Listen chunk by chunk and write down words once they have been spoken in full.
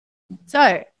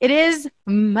So it is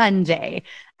Monday.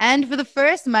 And for the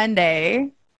first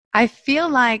Monday, I feel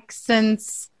like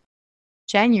since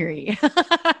January.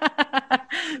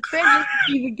 Friend,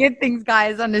 you good things,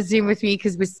 guys, on a Zoom with me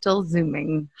because we're still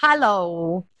Zooming.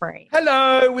 Hello, friend.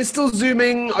 Hello, we're still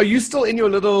zooming. Are you still in your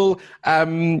little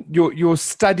your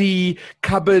study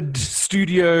cupboard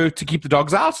studio to keep the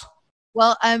dogs out?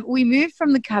 Well, we moved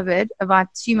from the cupboard about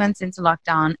 2 months into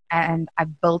lockdown, and I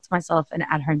built myself an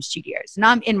at-home studio. So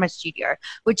now I'm in my studio,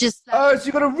 which is a Oh, so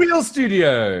you got a real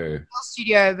studio. real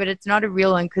studio, but it's not a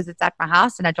real one because it's at my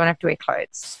house and I don't have to wear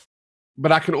clothes.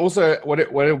 But I can also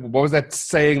what was that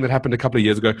saying that happened a couple of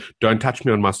years ago? Don't touch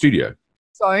me on my studio.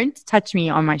 Don't touch me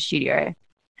on my studio.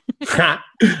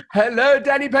 Hello,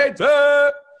 Danny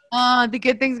Pater. The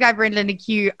good things guy, Brendan and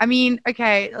Q. I mean,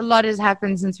 okay, a lot has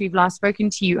happened since we've last spoken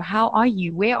to you. How are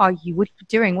you? Where are you? What are you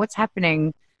doing? What's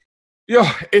happening?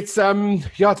 It's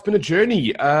been a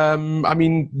journey. I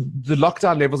mean, the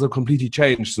lockdown levels have completely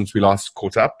changed since we last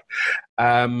caught up.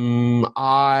 I'm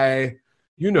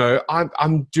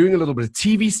doing a little bit of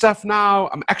TV stuff now.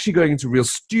 I'm actually going into real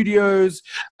studios.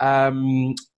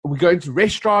 We're going to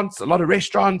restaurants, a lot of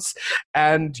restaurants,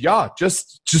 and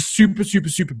just super, super,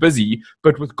 super busy,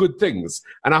 but with good things.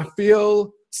 And I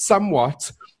feel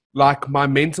somewhat like my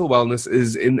mental wellness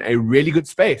is in a really good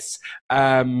space.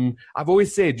 I've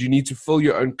always said you need to fill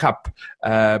your own cup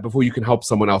before you can help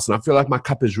someone else. And I feel like my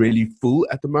cup is really full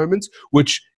at the moment,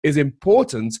 which is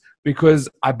important because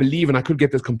I believe, and I could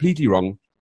get this completely wrong,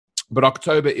 but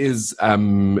October is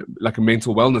like a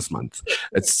mental wellness month.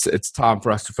 It's time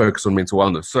for us to focus on mental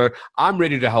wellness. So I'm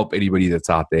ready to help anybody that's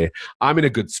out there. I'm in a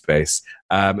good space,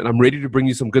 and I'm ready to bring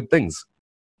you some good things.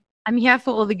 I'm here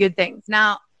for all the good things.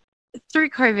 Now, through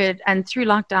COVID and through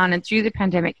lockdown and through the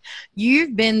pandemic,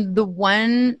 you've been the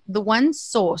one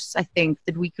source, I think,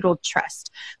 that we could all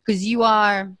trust because you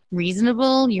are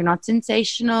reasonable. You're not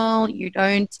sensational. You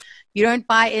don't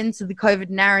buy into the COVID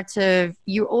narrative.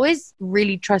 You're always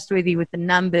really trustworthy with the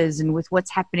numbers and with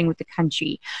what's happening with the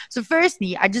country. So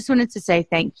firstly, I just wanted to say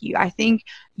thank you. I think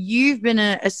you've been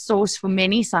a source for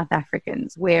many South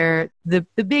Africans where the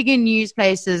bigger news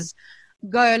places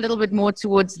go a little bit more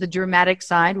towards the dramatic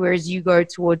side, whereas you go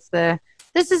towards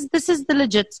this is the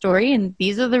legit story and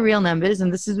these are the real numbers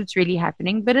and this is what's really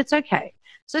happening, but it's okay.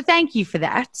 So thank you for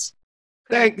that.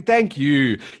 Thank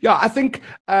you. Yeah, I think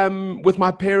with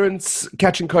my parents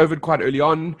catching COVID quite early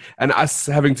on and us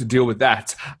having to deal with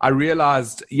that, I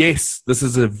realized, yes, this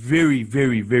is a very,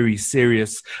 very, very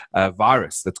serious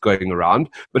virus that's going around,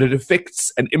 but it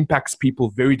affects and impacts people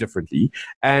very differently.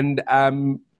 And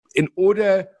in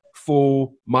order for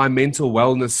my mental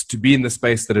wellness to be in the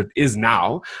space that it is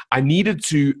now, I needed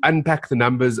to unpack the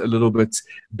numbers a little bit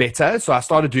better. So I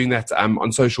started doing that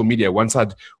on social media once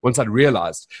I'd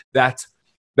realized that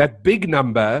big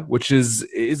number, which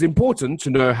is important to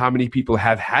know how many people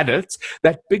have had it,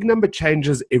 that big number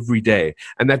changes every day.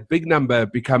 And that big number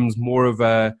becomes more of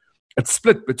it's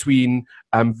split between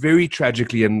very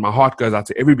tragically, and my heart goes out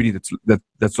to everybody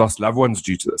that's lost loved ones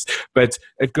due to this. But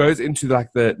it goes into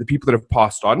like the people that have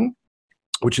passed on,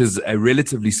 which is a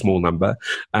relatively small number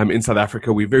in South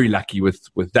Africa. We're very lucky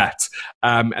with that.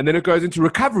 And then it goes into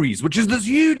recoveries, which is this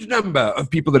huge number of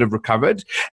people that have recovered.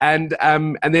 And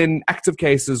then active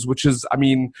cases, which is,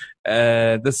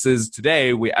 this is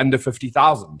today, we're under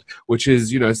 50,000, which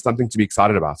is, something to be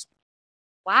excited about.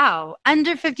 Wow,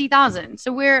 under 50,000.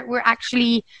 So we're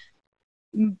actually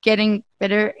getting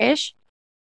better-ish.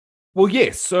 Well,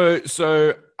 yes. So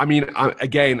I'm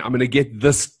going to get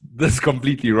this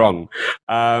completely wrong.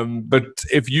 But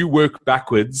if you work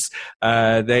backwards,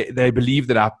 they believe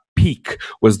that our peak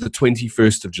was the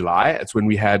 21st of July. It's when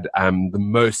we had the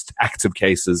most active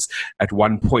cases at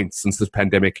one point since this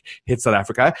pandemic hit South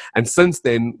Africa. And since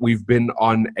then, we've been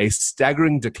on a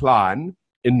staggering decline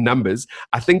in numbers.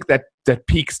 I think that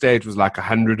peak stage was like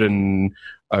 100 and,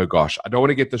 oh gosh, I don't want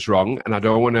to get this wrong, and I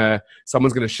don't want to,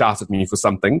 someone's going to shout at me for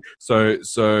something. So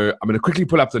I'm going to quickly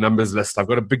pull up the numbers list. I've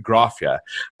got a big graph here,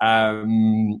 so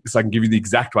I can give you the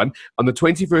exact one. On the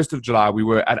 21st of July, we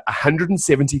were at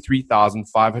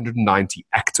 173,590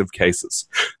 active cases.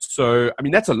 So,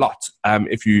 that's a lot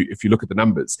if you look at the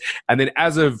numbers. And then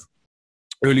as of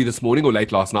early this morning or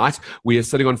late last night, we are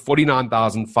sitting on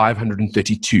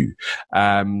 49,532.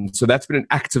 So that's been an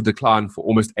active decline for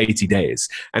almost 80 days.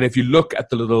 And if you look at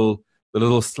the little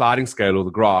sliding scale or the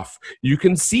graph, you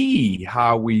can see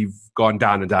how we've gone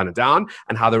down and down and down,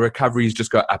 and how the recoveries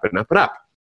just go up and up and up.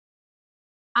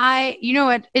 You know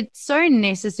what? It's so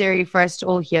necessary for us to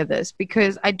all hear this,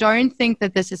 because I don't think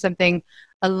that this is something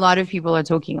a lot of people are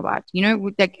talking about.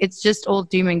 Like, it's just all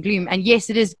doom and gloom. And yes,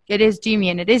 it is doomy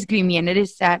and it is gloomy and it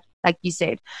is sad. like you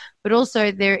said. But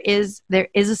also there is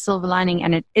a silver lining,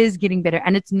 and it is getting better,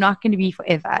 and it's not going to be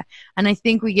forever. And I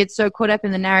think we get so caught up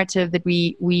in the narrative that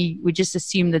we just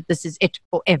assume that this is it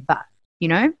forever, you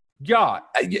know? Yeah,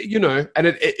 and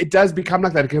it does become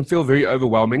like that. It can feel very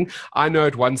overwhelming. I know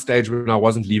at one stage when I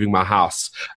wasn't leaving my house,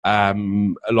 a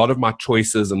lot of my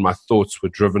choices and my thoughts were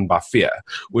driven by fear,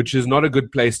 which is not a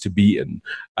good place to be in.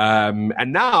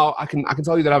 And now I can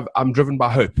tell you that I'm driven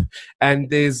by hope. And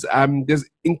there's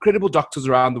incredible doctors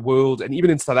around the world, and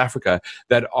even in South Africa,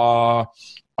 that are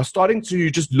starting to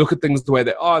just look at things the way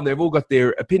they are, and they've all got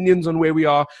their opinions on where we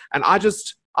are. And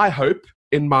I hope,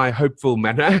 in my hopeful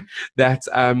manner, that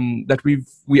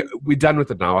we're done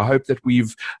with it now. I hope that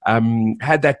we've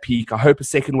had that peak. I hope a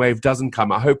second wave doesn't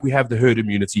come. I hope we have the herd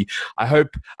immunity. I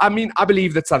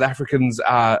believe that South Africans,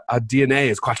 our DNA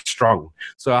is quite strong.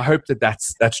 So I hope that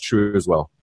that's true as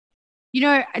well.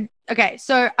 Okay,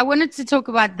 so I wanted to talk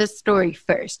about this story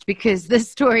first, because this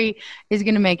story is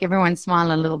going to make everyone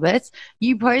smile a little bit.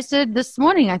 You posted this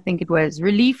morning, I think it was,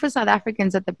 relief for South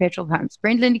Africans at the petrol pumps.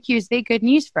 Brent Lindeque, is there good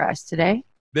news for us today?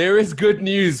 There is good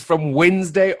news. From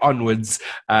Wednesday onwards.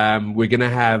 We're going to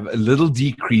have a little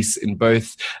decrease in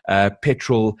both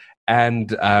petrol and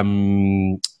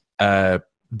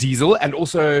diesel, and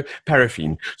also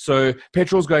paraffin. So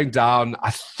petrol's going down.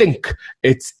 I think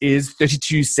it is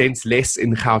 32 cents less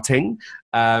in Gauteng.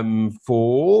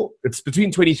 It's between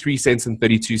 23 cents and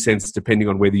 32 cents, depending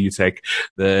on whether you take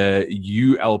the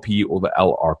ULP or the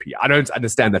LRP. I don't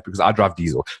understand that because I drive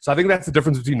diesel. So I think that's the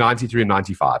difference between 93 and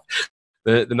 95.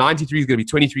 The 93 is going to be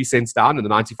 23 cents down, and the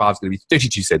 95 is going to be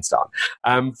 32 cents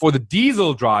down. For the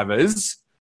diesel drivers,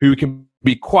 who can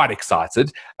be quite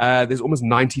excited, there's almost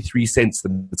 93 cents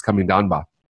that's coming down by.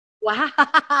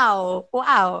 Wow.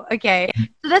 Okay.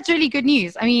 So that's really good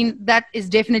news. I mean, that is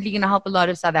definitely going to help a lot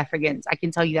of South Africans. I can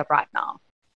tell you that right now.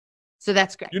 So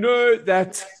that's great.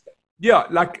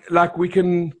 Like we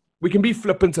can be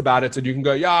flippant about it, and you can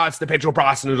go, yeah, it's the petrol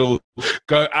price and it'll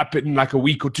go up in like a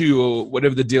week or two or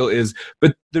whatever the deal is.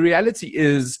 But the reality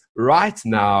is, right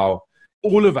now,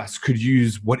 all of us could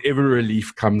use whatever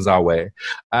relief comes our way.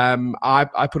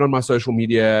 I put on my social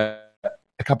media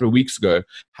a couple of weeks ago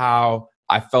how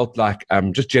I felt like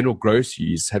just general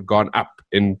groceries had gone up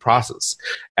in prices,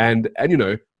 and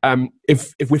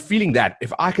if we're feeling that,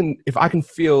 if I can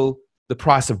feel the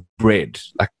price of bread,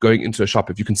 like going into a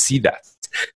shop, if you can see that,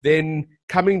 then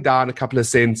coming down a couple of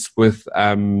cents with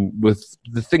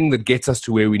the thing that gets us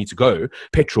to where we need to go,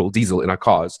 petrol, diesel in our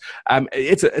cars,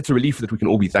 it's a relief that we can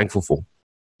all be thankful for.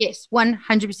 Yes,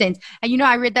 100%. And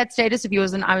I read that status of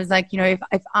yours, and I was like,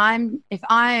 if I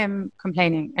am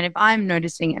complaining and if I'm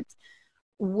noticing it,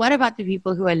 what about the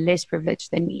people who are less privileged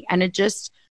than me? And it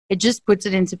just puts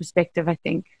it into perspective, I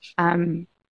think. And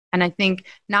I think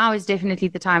now is definitely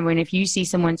the time when, if you see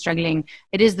someone struggling,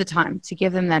 it is the time to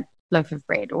give them that loaf of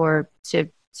bread, or to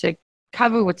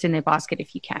cover what's in their basket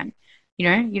if you can. You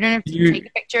don't have to take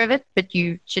a picture of it, but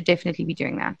you should definitely be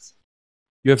doing that.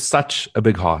 You have such a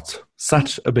big heart.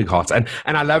 Such a big heart. And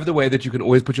I love the way that you can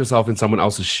always put yourself in someone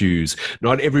else's shoes.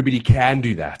 Not everybody can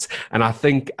do that. And I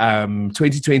think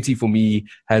 2020 for me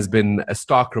has been a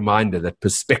stark reminder that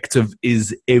perspective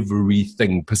is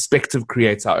everything. Perspective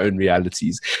creates our own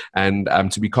realities. And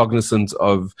to be cognizant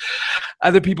of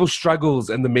other people's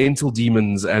struggles and the mental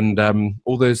demons and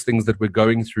all those things that we're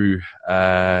going through,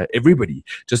 everybody,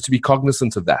 just to be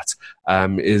cognizant of that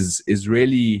is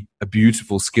really a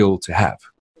beautiful skill to have.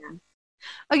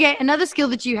 Okay, another skill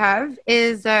that you have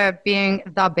is being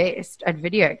the best at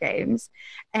video games.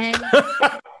 And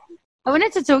I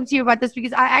wanted to talk to you about this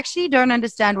because I actually don't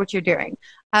understand what you're doing.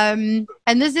 And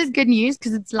this is good news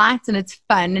because it's light and it's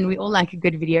fun, and we all like a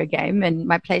good video game, and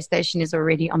my PlayStation is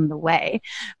already on the way.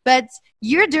 But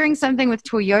you're doing something with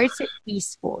Toyota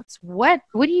Esports. What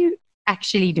are you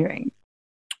actually doing?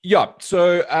 Yeah,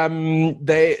 so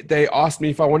they asked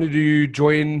me if I wanted to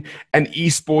join an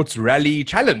esports rally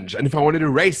challenge and if I wanted to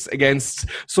race against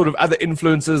sort of other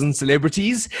influencers and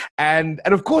celebrities, and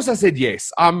of course I said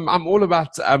yes. I'm all about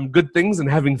good things and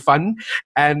having fun,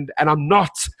 and I'm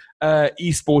not an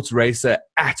esports racer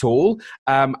at all.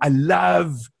 I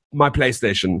love my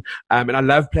PlayStation, and I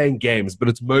love playing games, but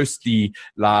it's mostly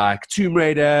like Tomb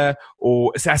Raider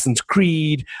or Assassin's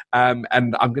Creed, and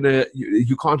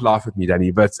you can't laugh at me,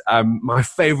 Danny, but my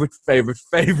favorite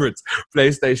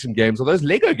PlayStation games are those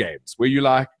Lego games where you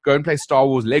like go and play Star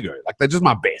Wars Lego. Like, they're just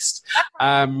my best.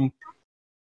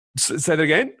 Say that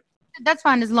again? That's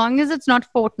fine, as long as it's not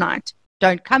Fortnite.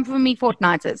 Don't come for me,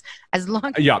 Fortniters. As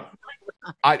long as yeah.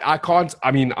 I can't.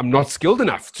 I mean, I'm not skilled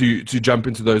enough to jump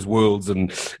into those worlds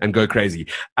and go crazy.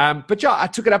 But yeah, I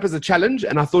took it up as a challenge,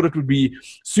 and I thought it would be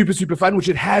super super fun, which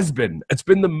it has been. It's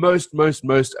been the most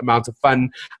amount of fun.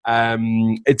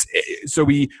 So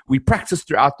we practice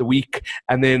throughout the week,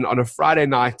 and then on a Friday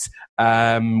night,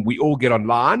 we all get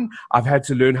online. I've had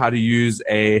to learn how to use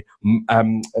a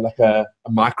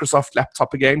Microsoft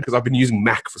laptop again because I've been using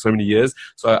Mac for so many years.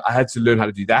 So I had to learn how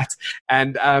to do that.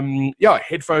 And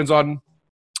headphones on.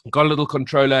 Got a little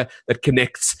controller that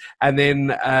connects, and then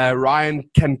Ryan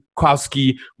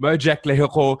Kankowski, Mojak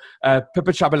Lehoko,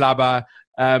 Pippa Shabalaba,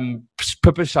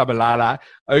 Pippa Shabalala,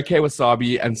 OK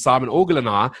Wasabi, and Simon Ogle and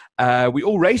I, we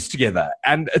all race together.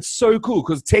 And it's so cool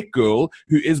because Tech Girl,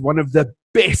 who is one of the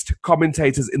best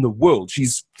commentators in the world.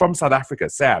 She's from South Africa,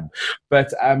 Sam, but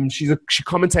she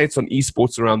commentates on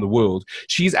esports around the world.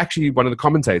 She's actually one of the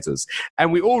commentators,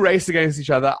 and we all race against each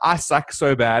other. I suck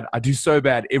so bad. I do so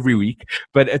bad every week,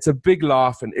 but it's a big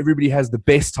laugh, and everybody has the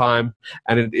best time.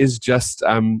 And it is just,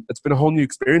 it's been a whole new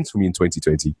experience for me in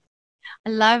 2020. I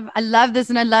love this,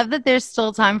 and I love that there's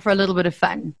still time for a little bit of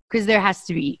fun because there has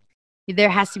to be. There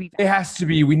has to be. There has to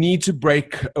be. We need to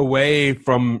break away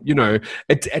from,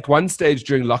 at one stage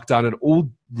during lockdown, it all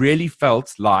really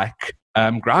felt like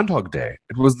Groundhog Day.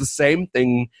 It was the same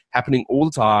thing happening all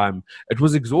the time. It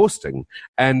was exhausting.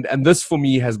 And this for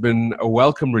me has been a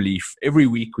welcome relief. Every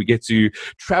week we get to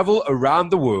travel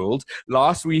around the world.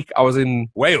 Last week I was in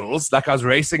Wales, like I was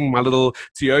racing my little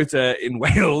Toyota in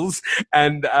Wales.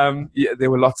 And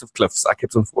there were lots of cliffs. I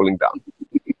kept on falling down.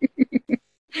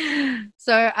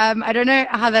 So I don't know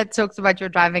how that talks about your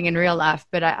driving in real life,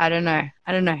 but I don't know.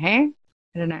 Hey?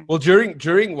 I don't know. Well,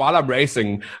 during while I'm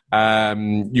racing,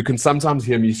 you can sometimes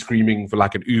hear me screaming for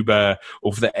like an Uber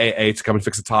or for the AA to come and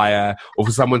fix a tire or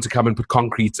for someone to come and put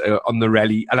concrete on the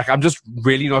rally. Like, I'm just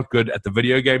really not good at the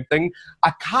video game thing.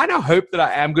 I kind of hope that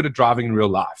I am good at driving in real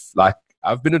life. Like,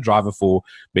 I've been a driver for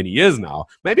many years now.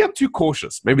 Maybe I'm too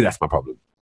cautious. Maybe that's my problem.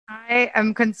 I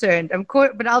am concerned.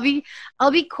 But I'll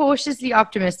be cautiously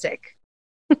optimistic.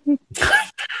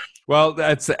 Well,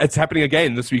 it's happening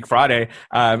again this week, Friday.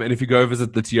 And if you go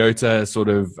visit the Toyota sort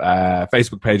of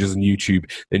Facebook pages and YouTube,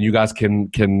 then you guys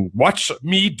can watch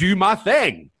me do my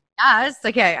thing. Yes,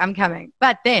 okay, I'm coming.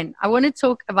 But then I want to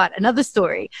talk about another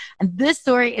story. And this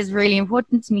story is really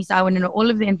important to me, so I want to know all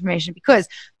of the information because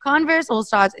Converse All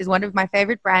Stars is one of my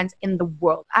favorite brands in the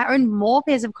world. I own more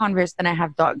pairs of Converse than I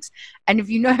have dogs. And if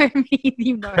you know me,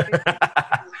 you know.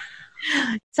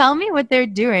 Tell me what they're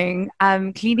doing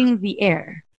cleaning the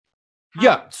air.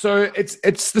 Yeah, so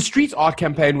it's the street art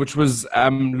campaign, which was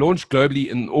launched globally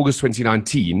in August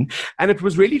 2019. And it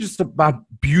was really just about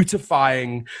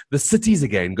beautifying the cities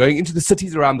again, going into the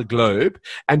cities around the globe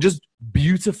and just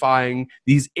beautifying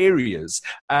these areas.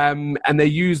 And they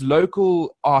use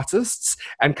local artists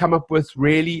and come up with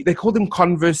they call them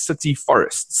Converse City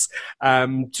Forests,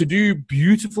 to do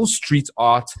beautiful street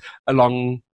art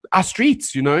along our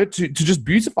streets, to just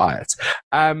beautify it.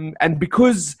 And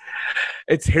because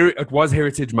it was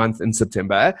Heritage Month in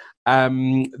September,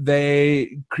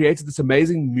 they created this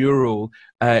amazing mural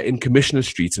in Commissioner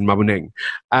Street in Maboneng.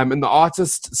 And the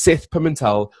artist Seth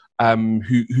Pimentel,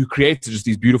 who created just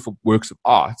these beautiful works of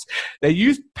art, they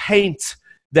used paint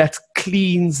that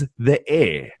cleans the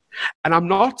air. And I'm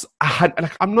not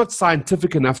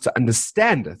scientific enough to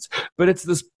understand it, but it's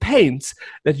this paint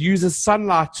that uses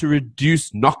sunlight to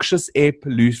reduce noxious air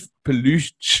pollutants,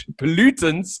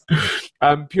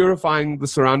 purifying the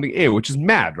surrounding air, which is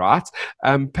mad, right?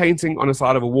 Painting on a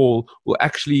side of a wall will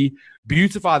actually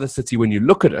beautify the city when you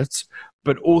look at it,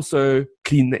 but also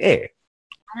clean the air.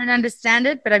 I don't understand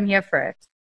it, but I'm here for it.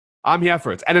 I'm here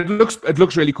for it. And it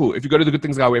looks really cool. If you go to the Good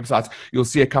Things Guy website, you'll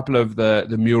see a couple of the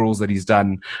murals that he's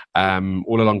done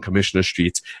all along Commissioner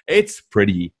Street. It's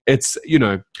pretty. It's,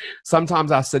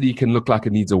 sometimes our city can look like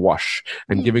it needs a wash,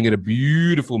 and giving it a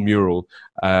beautiful mural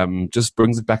just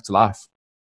brings it back to life.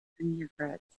 I'm here for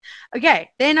it. Okay,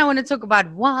 then I want to talk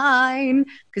about wine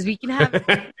because we can have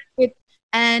it.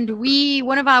 And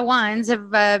one of our wines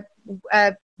have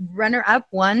runner-up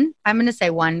won. I'm going to say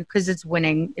won because it's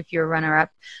winning if you're a runner-up.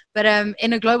 But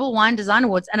in a Global Wine Design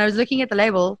Awards, and I was looking at the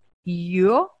label,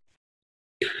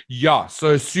 Yeah,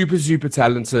 so super, super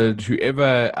talented.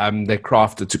 Whoever they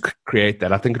crafted to create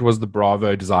that, I think it was the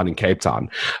Bravo Design in Cape Town,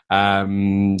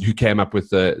 who came up with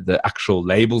the actual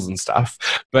labels and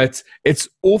stuff. But it's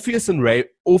Orpheus and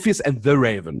the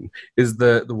Raven is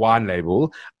the wine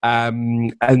label,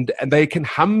 and they can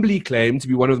humbly claim to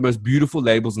be one of the most beautiful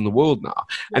labels in the world now.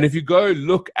 And if you go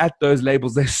look at those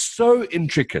labels, they're so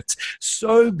intricate,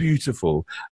 so beautiful.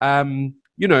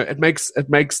 it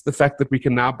makes the fact that we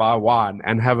can now buy wine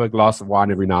and have a glass of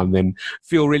wine every now and then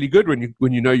feel really good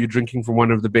when you know you're drinking from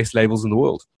one of the best labels in the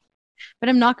world. But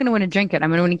I'm not going to want to drink it. I'm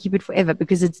going to want to keep it forever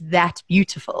because it's that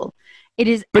beautiful. It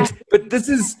is. But this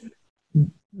is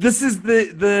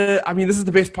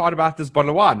the best part about this bottle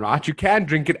of wine, right? You can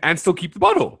drink it and still keep the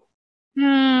bottle.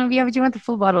 Yeah, but you want the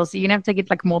full bottle, so you're going to have to get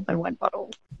like more than one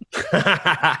bottle.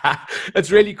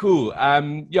 It's really cool. I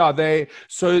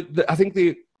think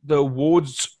the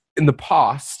awards in the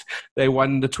past, they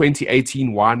won the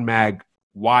 2018 Wine Mag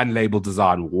Wine Label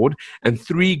Design Award and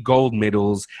 3 gold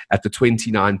medals at the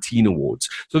 2019 awards.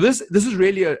 So this is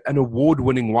really an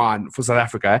award-winning wine for South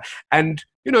Africa, and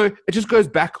it just goes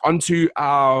back onto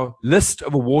our list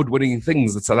of award-winning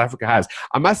things that South Africa has.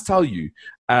 I must tell you,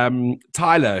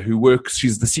 Tyler,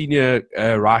 she's the senior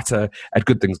writer at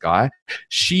Good Things Guy.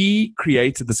 She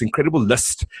created this incredible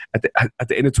list at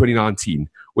the end of 2019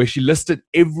 where she listed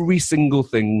every single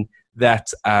thing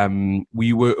that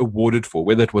we were awarded for,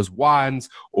 whether it was wines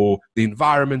or the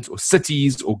environment or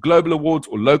cities or global awards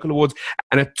or local awards.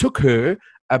 And it took her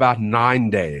about 9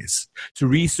 days to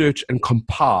research and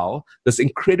compile this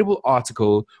incredible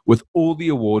article with all the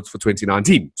awards for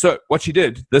 2019. So what she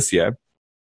did this year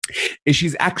is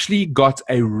she's actually got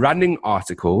a running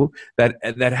article that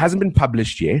hasn't been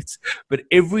published yet, but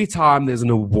every time there's an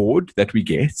award that we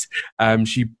get,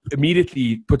 she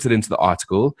immediately puts it into the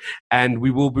article, and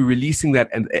we will be releasing that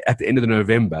at the end of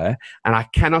November. And I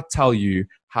cannot tell you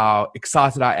how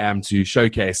excited I am to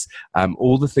showcase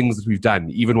all the things that we've done,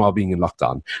 even while being in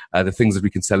lockdown, the things that we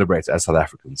can celebrate as South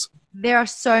Africans. There are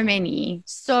so many,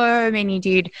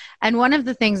 dude. And one of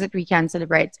the things that we can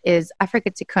celebrate is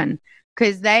Africa Tikkun,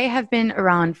 because they have been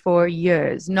around for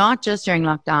years, not just during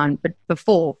lockdown, but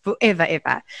before, forever,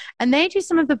 ever. And they do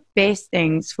some of the best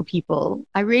things for people.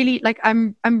 I'm really,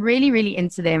 really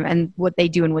into them and what they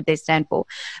do and what they stand for.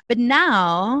 But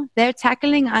now they're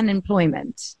tackling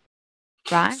unemployment.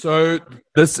 Right. So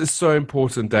this is so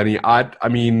important, Danny. I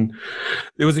mean,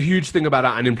 there was a huge thing about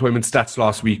our unemployment stats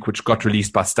last week, which got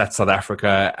released by Stats South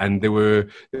Africa, and there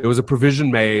was a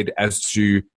provision made as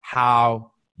to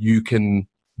how you can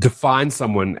define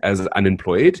someone as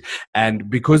unemployed. And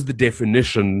because the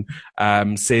definition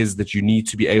says that you need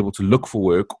to be able to look for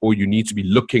work or you need to be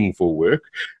looking for work,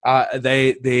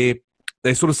 they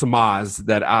sort of surmise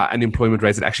that our unemployment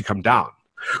rates had actually come down,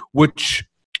 which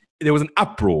there was an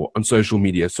uproar on social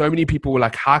media. So many people were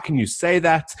like, how can you say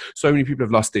that? So many people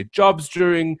have lost their jobs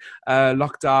during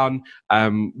lockdown.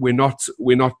 We're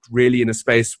not really in a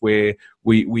space where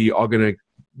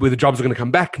where the jobs are going to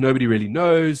come back. Nobody really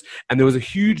knows. And there was a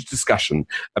huge discussion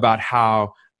about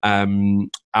how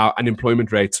our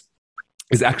unemployment rate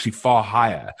is actually far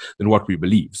higher than what we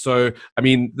believe. So, I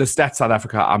mean, the Stats South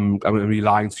Africa, I'm going to be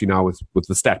lying to you now with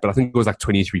the stat, but I think it was like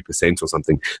 23% or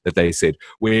something that they said,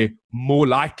 where more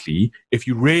likely, if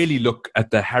you really look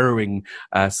at the harrowing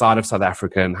side of South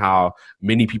Africa and how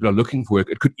many people are looking for work,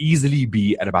 it could easily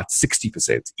be at about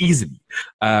 60%, easily,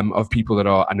 of people that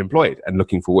are unemployed and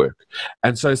looking for work.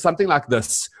 And so something like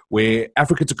this, where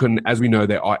Africa Tikkun, as we know,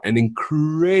 they are an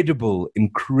incredible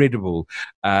NGO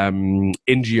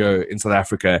in South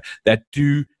Africa that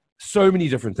do so many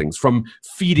different things, from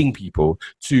feeding people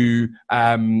to,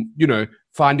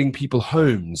 finding people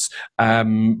homes,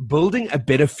 building a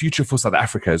better future for South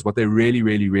Africa is what they're really,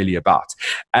 really, really about.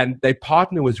 And they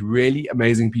partner with really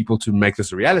amazing people to make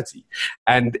this a reality.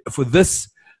 And for this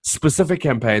specific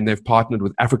campaign, they've partnered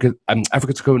with Africa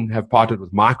Tikkun have partnered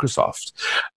with Microsoft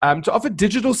to offer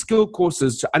digital skill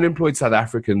courses to unemployed South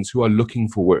Africans who are looking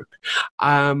for work.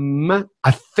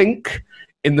 I think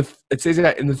it says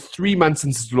that in the 3 months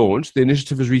since its launch, the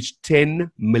initiative has reached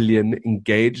 10 million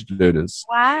engaged learners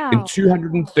in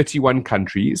 231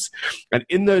 countries. And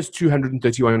in those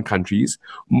 231 countries,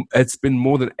 it's been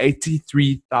more than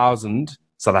 83,000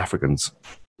 South Africans.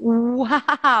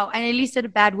 Wow. And at least said a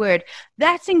bad word.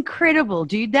 That's incredible,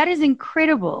 dude. That is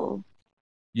incredible.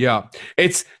 Yeah,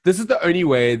 this is the only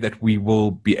way that we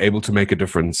will be able to make a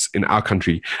difference in our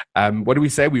country. What do we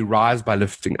say? We rise by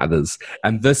lifting others.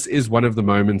 And this is one of the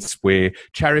moments where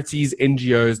charities,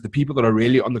 NGOs, the people that are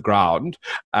really on the ground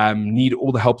need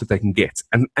all the help that they can get.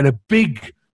 And a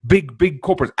big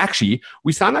corporate. Actually,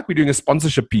 we sound like we're doing a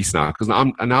sponsorship piece now, because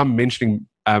I'm mentioning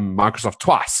Microsoft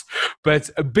twice, but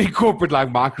a big corporate like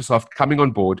Microsoft coming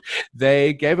on board,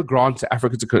 they gave a grant to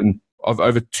Africa Tikkun of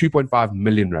over 2.5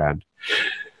 million rand.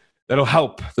 That'll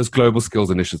help this global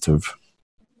skills initiative.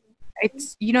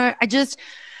 It's,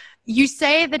 you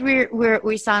say that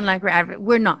we sound like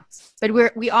we're not,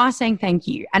 but we are saying thank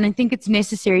you. And I think it's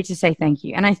necessary to say thank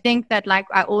you. And I think that, like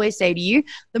I always say to you,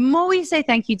 the more we say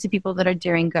thank you to people that are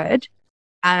doing good,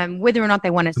 whether or not they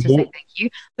want us to say thank you,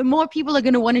 the more people are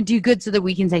going to want to do good so that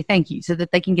we can say thank you, so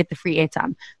that they can get the free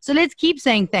airtime. So let's keep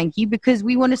saying thank you, because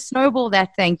we want to snowball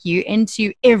that thank you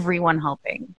into everyone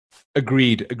helping.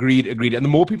 Agreed. And the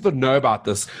more people that know about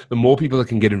this, the more people that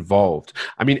can get involved.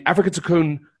 I mean, Africa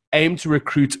Cocoon aim to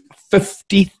recruit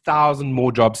 50,000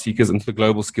 more job seekers into the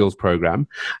Global Skills Program.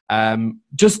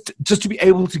 Just to be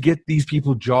able to get these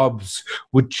people jobs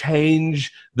would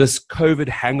change this COVID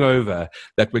hangover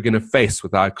that we're going to face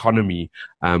with our economy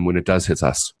when it does hit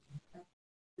us.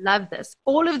 Love this.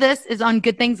 All of this is on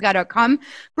goodthingsguy.com.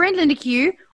 Brent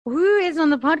Lindeque, who is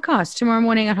on the podcast tomorrow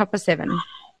morning at 7:30?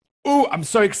 Oh, I'm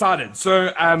so excited.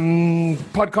 So,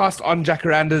 podcast on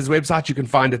Jacaranda's website. You can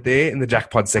find it there in the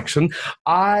Jackpod section.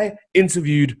 I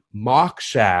interviewed Mark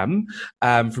Sham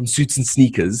from Suits and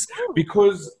Sneakers,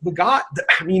 because the guy,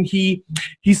 I mean,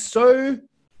 he's so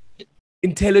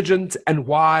intelligent and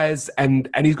wise, and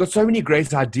he's got so many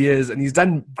great ideas, and he's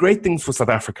done great things for South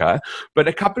Africa. But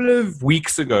a couple of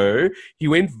weeks ago, he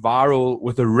went viral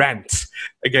with a rant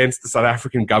against the South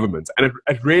African government. And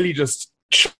it really just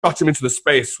shot him into the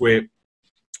space where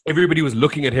everybody was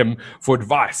looking at him for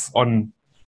advice on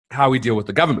how we deal with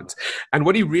the government. And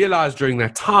what he realized during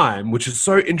that time, which is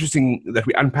so interesting that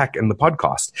we unpack in the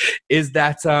podcast, is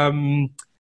that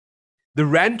the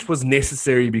rant was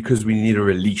necessary because we need a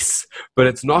release, but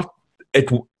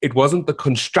it wasn't the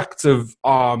constructive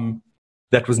arm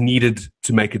that was needed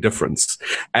to make a difference.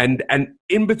 And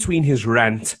in between his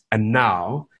rant and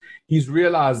now, he's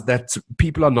realized that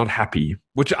people are not happy,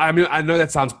 which I mean, I know that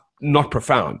sounds not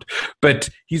profound, but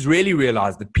he's really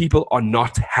realized that people are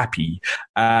not happy.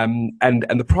 And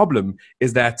the problem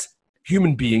is that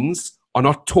human beings are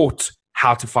not taught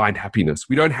how to find happiness.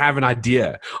 We don't have an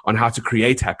idea on how to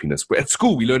create happiness. At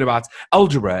school, we learn about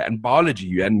algebra and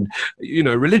biology and,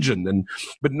 religion,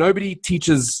 but nobody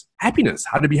teaches happiness,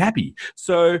 how to be happy.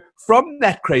 So from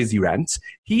that crazy rant,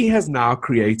 he has now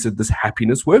created this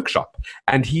happiness workshop,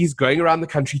 and he's going around the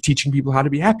country teaching people how to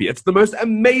be happy. It's the most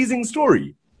amazing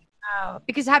story. Wow.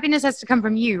 Because happiness has to come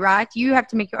from you, right? You have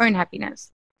to make your own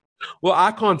happiness. Well,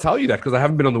 I can't tell you that because I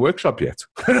haven't been on the workshop yet.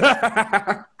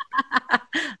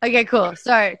 Okay, cool.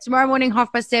 So tomorrow morning,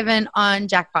 7:30 on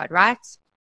Jackpod, right?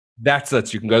 That's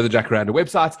it. You can go to the Jacaranda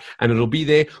website and it'll be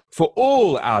there for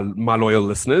all my loyal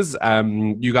listeners.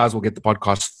 You guys will get the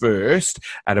podcast first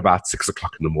at about 6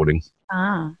 o'clock in the morning.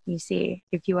 You see,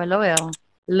 if you are loyal,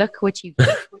 look what you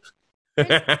get.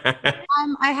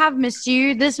 I have missed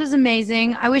you. This was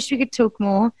amazing. I wish we could talk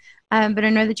more. But I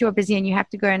know that you're busy and you have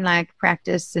to go and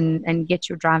practice and get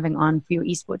your driving on for your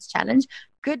esports challenge.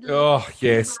 Good. Oh,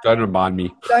 yes. Don't remind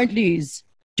me. Don't lose.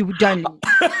 Don't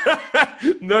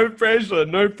lose. No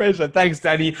pressure. Thanks,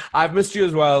 Danny. I've missed you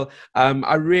as well.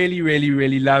 I really, really,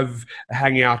 really love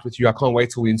hanging out with you. I can't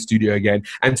wait till we're in studio again.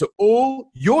 And to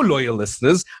all your loyal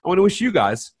listeners, I want to wish you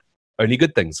guys only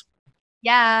good things.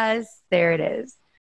 Yes, there it is.